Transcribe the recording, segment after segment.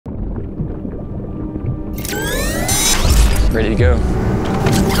Ready to go.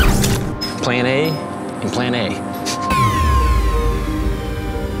 Plan A and Plan A.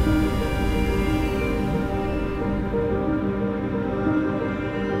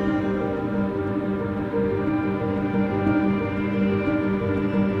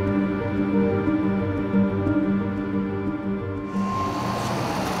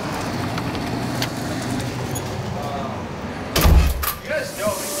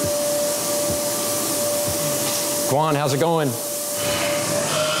 Quan, how's it going?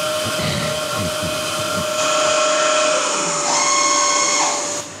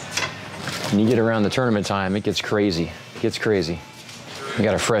 When you get around the tournament time, it gets crazy. It gets crazy. We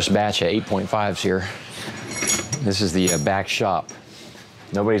got a fresh batch of 8.5s here. This is the back shop.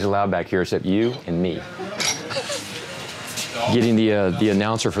 Nobody's allowed back here except you and me. Getting the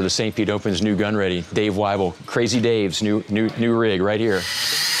announcer for the St. Pete Open's new gun ready, Dave Weibel, Crazy Dave's new rig right here.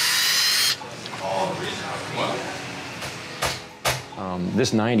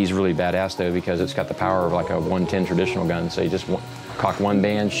 This 90 is really badass though because it's got the power of like a 110 traditional gun. So you just cock one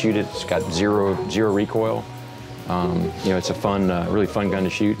band, shoot it. It's got zero recoil. You know, it's a fun, really fun gun to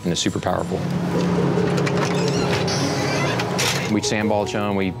shoot, and it's super powerful. We sandball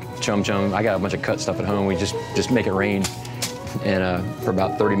chum, we chum. I got a bunch of cut stuff at home. We just make it rain, and for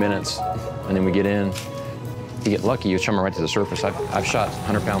about 30 minutes, and then we get in. If you get lucky, you chum right to the surface. I've shot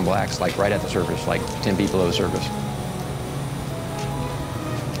 100-pound blacks like right at the surface, like 10 feet below the surface.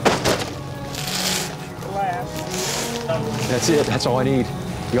 That's it. That's all I need.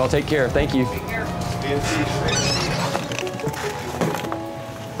 You all take care. Thank you. Take care.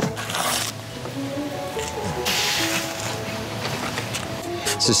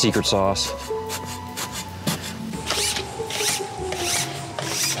 It's the secret sauce.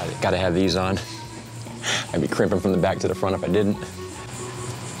 Gotta have these on. I'd be crimping from the back to the front if I didn't.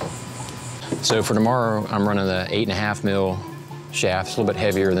 So for tomorrow, I'm running the 8.5 mil shaft. It's a little bit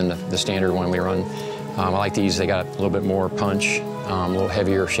heavier than the standard one we run. I like these. They got a little bit more punch, a little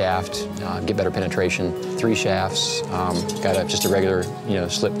heavier shaft, get better penetration. 3 shafts. Got just a regular,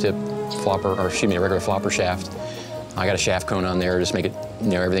 slip tip flopper, or excuse me, a regular flopper shaft. I got a shaft cone on there, just make it,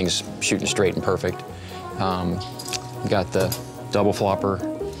 everything's shooting straight and perfect. Got the double flopper,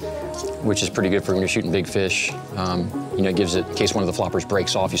 which is pretty good for when you're shooting big fish. It gives it, in case one of the floppers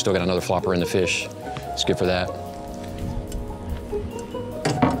breaks off, you still got another flopper in the fish. It's good for that.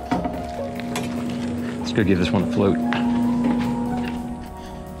 Let's go give this one a float.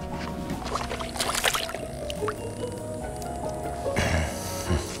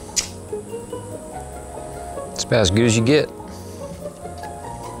 It's about as good as you get.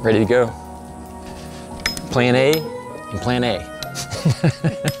 Ready to go. Plan A and Plan A.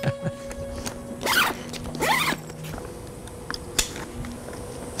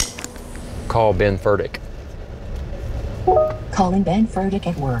 Call Ben Furtick. Calling Ben Furtick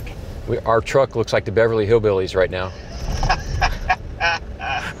at work. Our truck looks like the Beverly Hillbillies right now.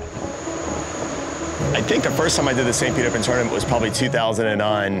 I think the first time I did the St. Pete Open Tournament was probably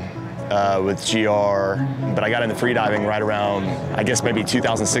 2009 with GR, but I got into freediving right around, I guess maybe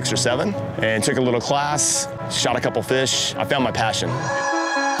 2006 or 7, and took a little class, shot a couple fish. I found my passion.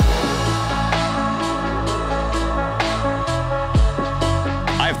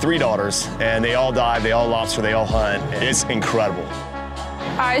 I have 3 daughters, and they all dive, they all lobster, they all hunt. It's incredible.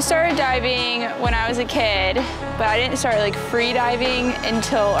 I started diving when I was a kid, but I didn't start like free diving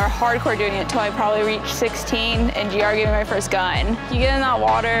or hardcore doing it until I probably reached 16 and GR gave me my first gun. You get in that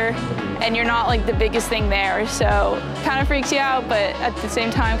water and you're not like the biggest thing there, so it kind of freaks you out, but at the same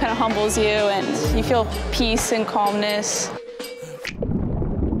time kind of humbles you and you feel peace and calmness.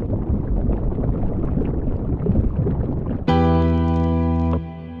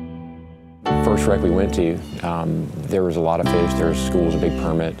 First wreck we went to, there was a lot of fish. There was schools, a big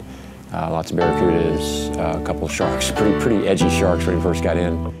permit, lots of barracudas, a couple of sharks, pretty edgy sharks when we first got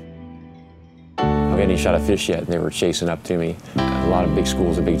in. I hadn't even shot a fish yet, and they were chasing up to me. A lot of big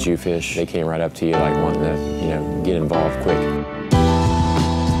schools of big Jewfish. They came right up to you, like wanting to, get involved quick.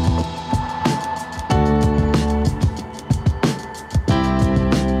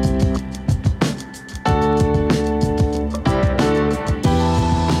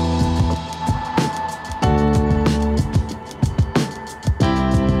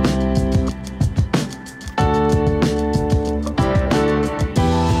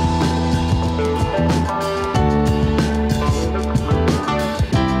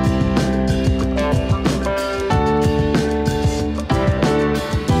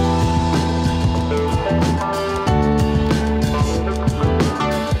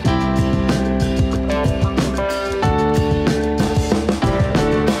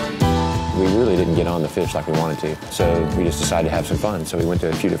 couldn't get on the fish like we wanted to. So we just decided to have some fun. So we went to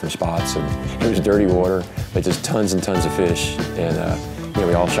a few different spots, and it was dirty water, but just tons and tons of fish. And you know,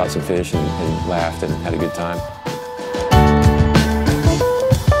 we all shot some fish and laughed and had a good time.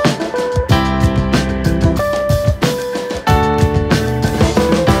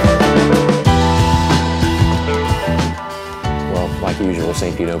 Like usual,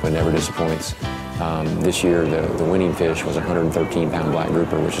 St. Pete Open never disappoints. This year, the winning fish was a 113-pound black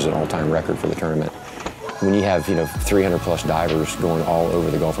grouper, which is an all-time record for the tournament. When you have 300-plus divers going all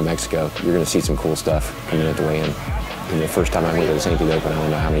over the Gulf of Mexico, you're going to see some cool stuff coming at the weigh-in. The first time I went to the St. Pete Open, I don't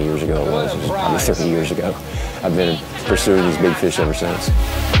know how many years ago it was probably 30 years ago. I've been pursuing these big fish ever since.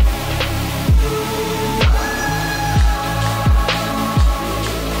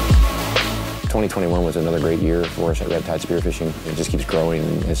 2021 was another great year for us at Red Tide Spearfishing. It just keeps growing,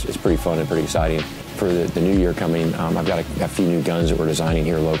 and it's pretty fun and pretty exciting. For the new year coming, I've got a few new guns that we're designing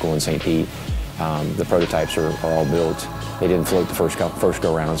here local in St. Pete. The prototypes are all built. They didn't float the first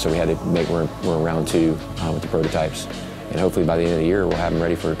go round, so we had to we're in round 2 with the prototypes. And hopefully by the end of the year, we'll have them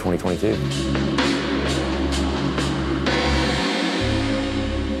ready for 2022.